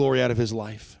most glory out of his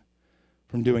life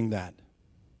from doing that.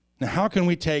 Now, how can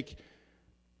we take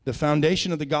the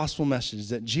foundation of the gospel message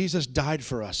that Jesus died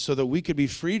for us so that we could be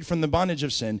freed from the bondage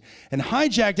of sin and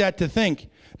hijack that to think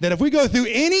that if we go through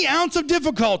any ounce of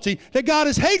difficulty, that God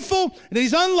is hateful, and that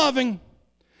he's unloving,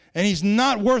 and he's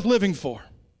not worth living for?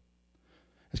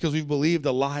 It's because we've believed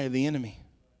a lie of the enemy.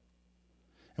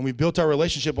 And we built our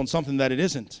relationship on something that it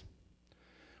isn't.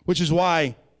 Which is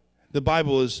why the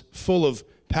Bible is full of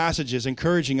passages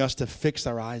encouraging us to fix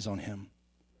our eyes on him.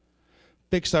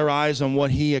 Fix our eyes on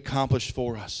what he accomplished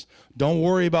for us. Don't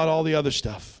worry about all the other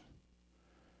stuff.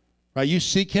 Right? You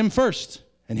seek him first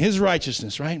and his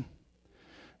righteousness, right?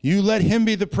 You let him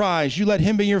be the prize. You let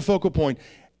him be your focal point,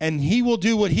 and he will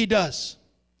do what he does.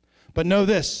 But know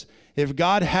this, if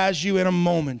God has you in a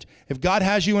moment, if God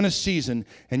has you in a season,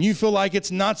 and you feel like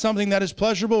it's not something that is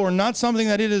pleasurable or not something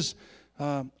that it is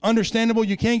understandable,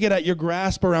 you can't get at your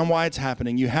grasp around why it's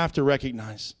happening, you have to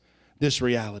recognize this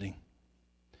reality.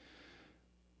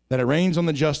 That it rains on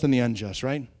the just and the unjust,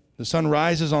 right? The sun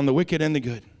rises on the wicked and the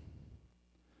good.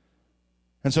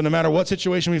 And so no matter what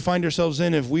situation we find ourselves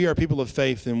in, if we are people of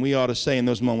faith, then we ought to say in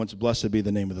those moments, blessed be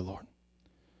the name of the Lord.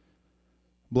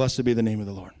 Blessed be the name of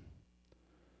the Lord.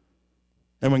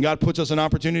 And when God puts us in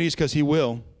opportunities, because he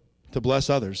will, to bless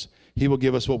others, he will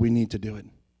give us what we need to do it.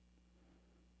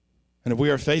 And if we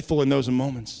are faithful in those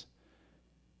moments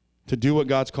to do what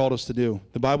God's called us to do,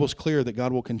 the Bible is clear that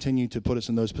God will continue to put us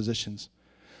in those positions.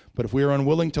 But if we are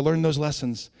unwilling to learn those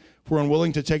lessons, if we're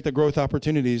unwilling to take the growth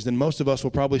opportunities, then most of us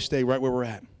will probably stay right where we're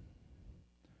at.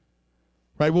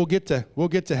 Right? We'll get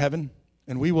to heaven,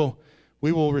 and we will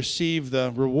receive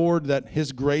the reward that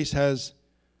his grace has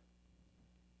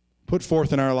put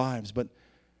forth in our lives. But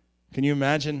can you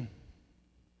imagine?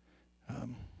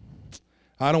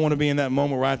 I don't want to be in that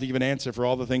moment where I have to give an answer for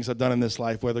all the things I've done in this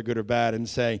life, whether good or bad, and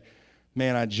say,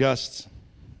 man, I just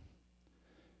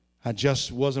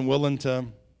wasn't willing to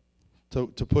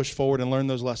push forward and learn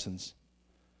those lessons.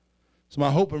 So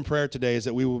my hope and prayer today is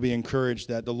that we will be encouraged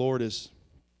that the Lord is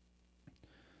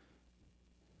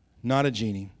not a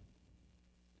genie.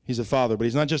 He's a father, but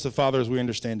he's not just a father as we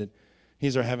understand it.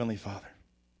 He's our heavenly Father.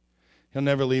 He'll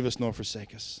never leave us nor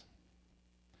forsake us.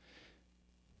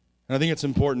 And I think it's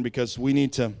important because we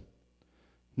need to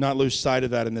not lose sight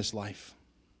of that in this life.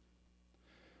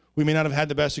 We may not have had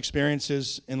the best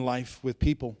experiences in life with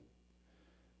people.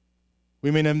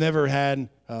 We may have never had,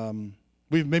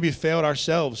 we've maybe failed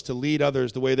ourselves to lead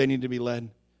others the way they need to be led.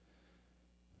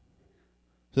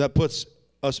 So that puts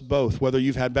us both, whether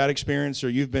you've had bad experience or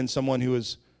you've been someone who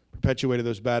has perpetuated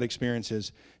those bad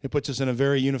experiences, it puts us in a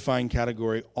very unifying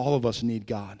category. All of us need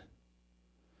God.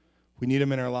 We need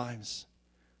him in our lives.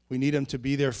 We need him to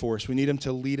be there for us. We need him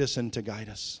to lead us and to guide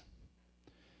us.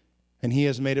 And he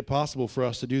has made it possible for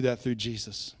us to do that through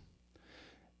Jesus.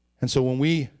 And so when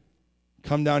we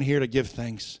come down here to give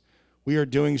thanks, we are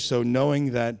doing so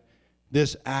knowing that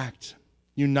this act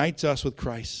unites us with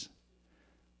Christ.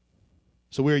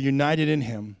 So we are united in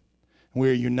him, and we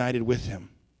are united with him.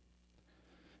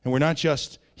 And we're not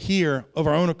just here of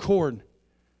our own accord.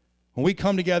 When we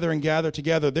come together and gather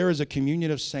together, there is a communion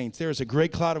of saints. There is a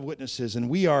great cloud of witnesses, and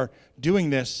we are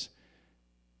doing this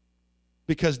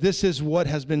because this is what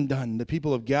has been done. The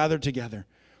people have gathered together.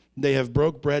 They have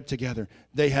broke bread together.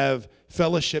 They have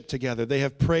fellowship together. They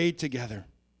have prayed together.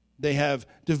 They have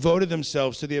devoted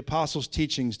themselves to the apostles'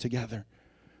 teachings together.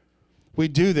 We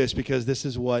do this because this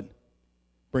is what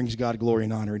brings God glory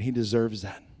and honor, and he deserves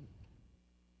that.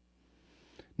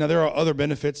 Now, there are other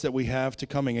benefits that we have to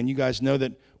coming, and you guys know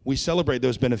that we celebrate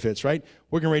those benefits, right?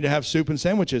 We're getting ready to have soup and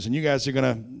sandwiches, and you guys are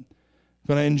going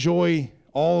to enjoy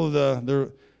all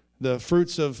of the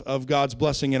fruits of God's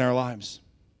blessing in our lives.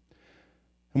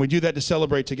 And we do that to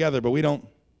celebrate together, but we don't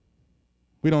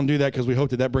do that because we hope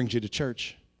that brings you to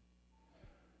church.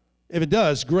 If it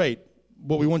does, great.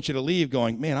 But we want you to leave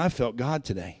going, man, I felt God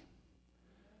today.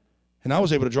 And I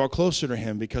was able to draw closer to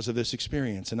him because of this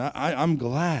experience. And I'm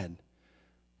glad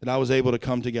that I was able to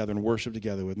come together and worship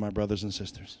together with my brothers and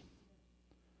sisters.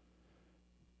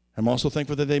 I'm also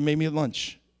thankful that they made me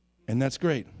lunch, and that's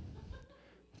great.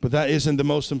 But that isn't the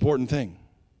most important thing,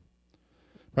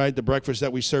 right? The breakfast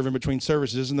that we serve in between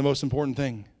services isn't the most important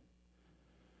thing,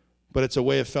 but it's a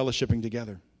way of fellowshipping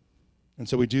together. And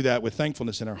so we do that with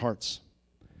thankfulness in our hearts.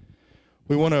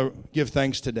 We want to give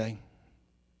thanks today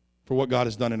for what God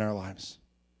has done in our lives,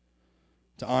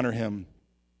 to honor him.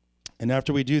 And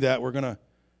after we do that, we're going to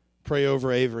pray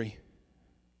over Avery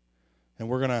And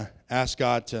we're going to ask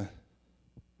God to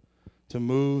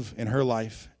move in her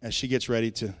life as she gets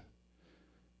ready to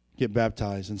get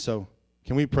baptized. And so,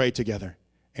 can we pray together?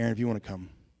 Aaron, if you want to come.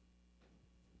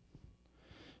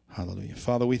 Hallelujah.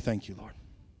 Father, we thank you, Lord.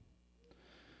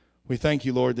 We thank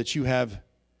you, Lord, that you have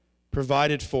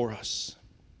provided for us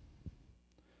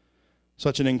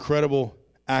such an incredible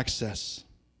access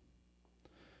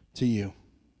to you.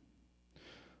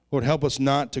 Lord, help us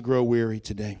not to grow weary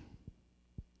today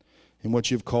in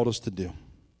what you've called us to do.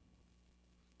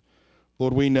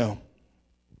 Lord, we know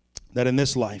that in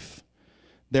this life,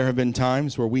 there have been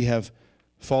times where we have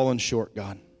fallen short,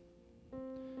 God.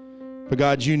 But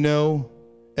God, you know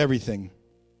everything.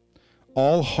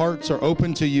 All hearts are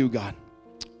open to you, God.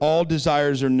 All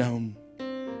desires are known.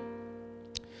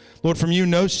 Lord, from you,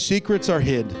 no secrets are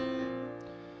hid.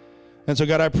 And so,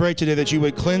 God, I pray today that you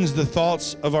would cleanse the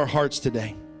thoughts of our hearts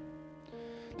today.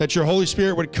 That your Holy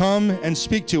Spirit would come and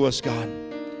speak to us, God.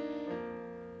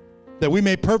 That we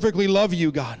may perfectly love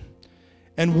you, God,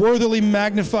 and worthily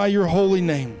magnify your holy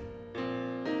name.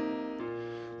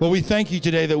 Lord, we thank you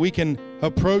today that we can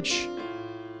approach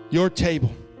your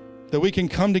table, that we can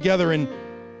come together and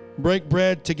break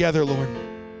bread together, Lord.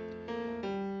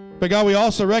 But God, we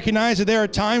also recognize that there are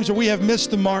times where we have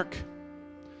missed the mark.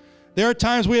 There are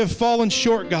times we have fallen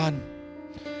short, God.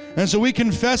 And so we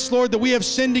confess, Lord, that we have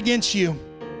sinned against you.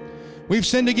 We've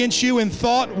sinned against you in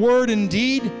thought, word, and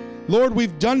deed. Lord,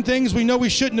 we've done things we know we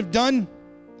shouldn't have done.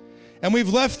 And we've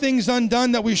left things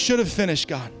undone that we should have finished,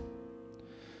 God.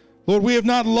 Lord, we have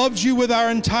not loved you with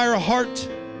our entire heart.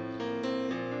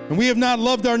 And we have not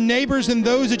loved our neighbors and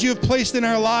those that you have placed in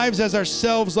our lives as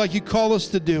ourselves like you call us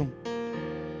to do.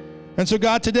 And so,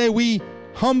 God, today we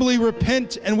humbly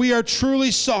repent and we are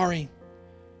truly sorry.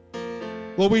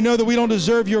 Lord, we know that we don't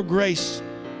deserve your grace,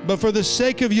 but for the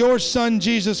sake of your Son,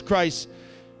 Jesus Christ,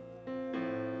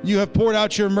 you have poured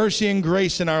out your mercy and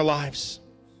grace in our lives.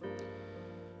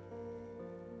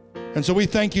 And so we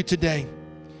thank you today.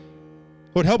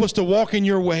 Lord, help us to walk in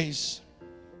your ways.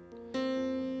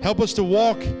 Help us to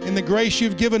walk in the grace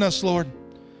you've given us, Lord,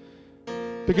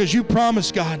 because you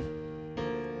promised, God,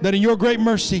 that in your great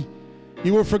mercy,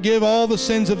 you will forgive all the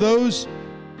sins of those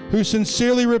who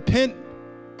sincerely repent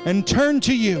and turn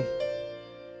to you.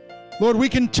 Lord, we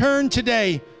can turn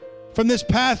today from this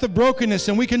path of brokenness,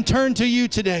 and we can turn to you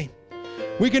today.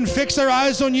 We can fix our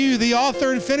eyes on you, the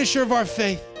author and finisher of our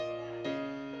faith.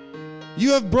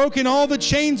 You have broken all the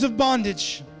chains of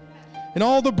bondage and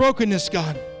all the brokenness,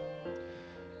 God.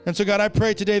 And so, God, I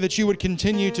pray today that you would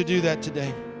continue to do that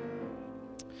today.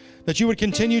 That you would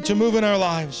continue to move in our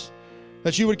lives.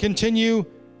 That you would continue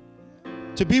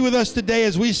to be with us today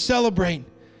as we celebrate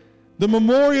the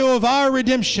memorial of our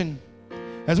redemption,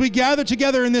 as we gather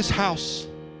together in this house.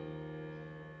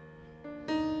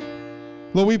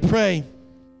 Lord, we pray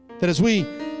that as we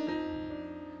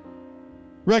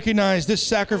recognize this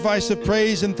sacrifice of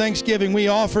praise and thanksgiving, we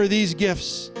offer these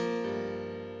gifts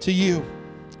to you.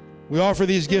 We offer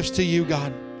these gifts to you,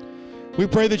 God. We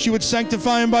pray that you would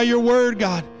sanctify them by your word,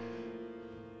 God,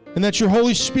 and that your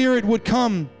Holy Spirit would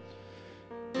come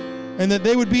and that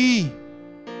they would be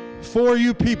for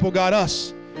you people, God,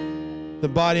 us, the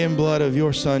body and blood of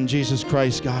your Son, Jesus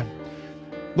Christ, God.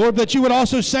 Lord, that you would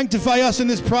also sanctify us in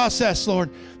this process, Lord,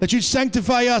 that you'd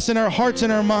sanctify us in our hearts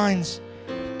and our minds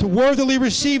to worthily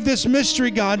receive this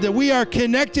mystery, God, that we are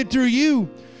connected through you,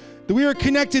 that we are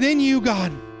connected in you,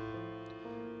 God,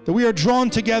 that we are drawn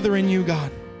together in you,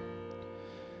 God.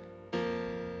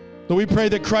 Lord, we pray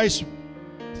that Christ,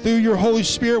 through your Holy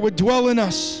Spirit, would dwell in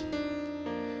us,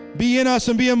 be in us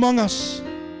and be among us.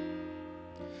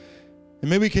 And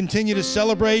may we continue to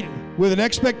celebrate with an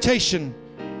expectation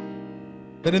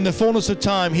that in the fullness of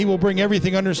time, he will bring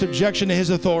everything under subjection to his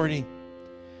authority,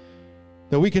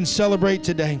 that we can celebrate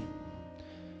today.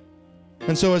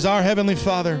 And so as our Heavenly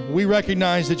Father, we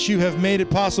recognize that you have made it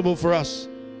possible for us,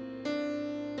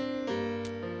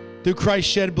 through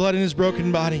Christ's shed blood in his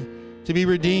broken body, to be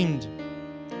redeemed.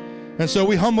 And so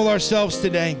we humble ourselves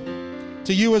today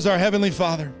to you as our Heavenly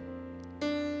Father.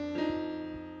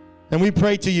 And we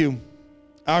pray to you,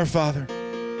 our Father,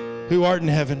 who art in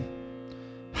heaven,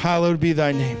 hallowed be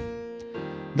thy name.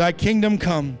 Thy kingdom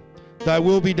come, thy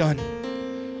will be done,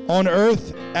 on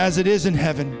earth as it is in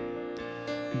heaven.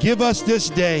 Give us this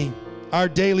day our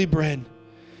daily bread,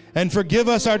 and forgive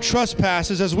us our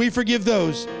trespasses as we forgive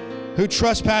those who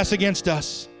trespass against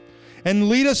us. And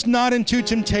lead us not into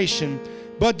temptation,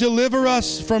 but deliver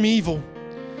us from evil.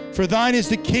 For thine is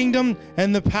the kingdom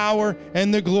and the power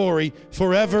and the glory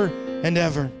forever and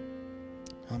ever.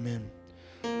 Amen.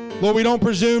 Lord, we don't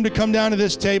presume to come down to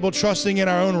this table trusting in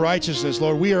our own righteousness.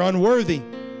 Lord, we are unworthy.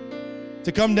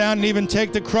 to come down and even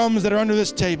take the crumbs that are under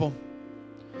this table.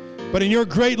 But in your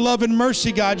great love and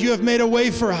mercy, God, you have made a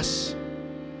way for us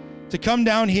to come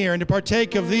down here and to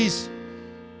partake of these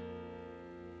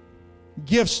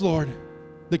gifts, Lord.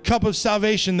 The cup of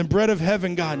salvation, the bread of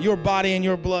heaven, God, your body and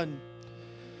your blood.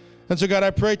 And so, God,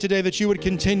 I pray today that you would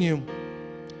continue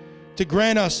to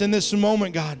grant us in this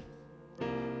moment, God,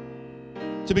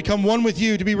 to become one with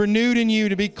you, to be renewed in you,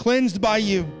 to be cleansed by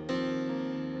you,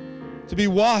 to be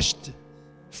washed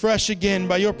fresh again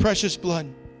by your precious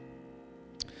blood.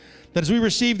 That as we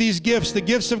receive these gifts, the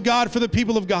gifts of God for the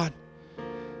people of God,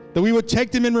 that we would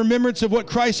take them in remembrance of what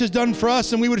Christ has done for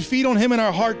us, and we would feed on him in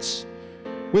our hearts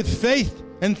with faith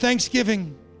and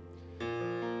thanksgiving,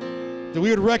 that we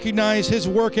would recognize his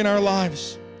work in our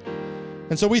lives.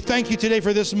 And so we thank you today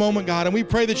for this moment, God, and we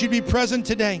pray that you'd be present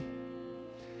today.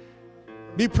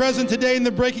 Be present today in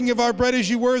the breaking of our bread as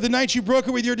you were the night you broke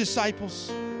it with your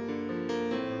disciples.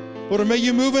 Lord, may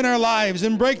you move in our lives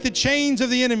and break the chains of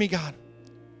the enemy, God,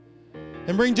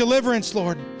 and bring deliverance,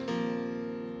 Lord.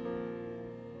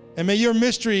 And may your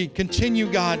mystery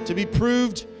continue, God, to be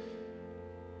proved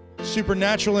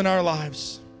supernatural in our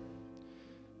lives.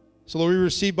 So, Lord, we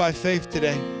receive by faith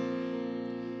today.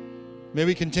 May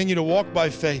we continue to walk by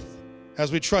faith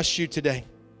as we trust you today.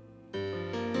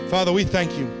 Father, we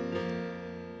thank you.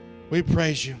 We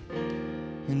praise you.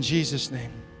 In Jesus'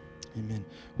 name, amen.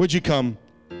 Would you come?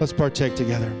 Let's partake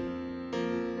together.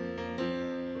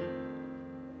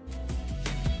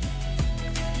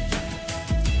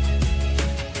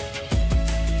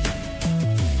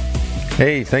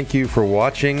 Hey, thank you for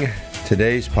watching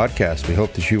today's podcast. We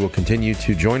hope that you will continue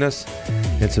to join us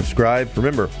and subscribe.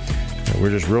 Remember, we're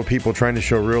just real people trying to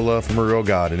show real love from a real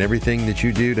God, and everything that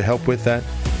you do to help with that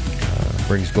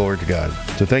brings glory to God.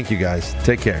 So thank you guys.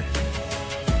 Take care.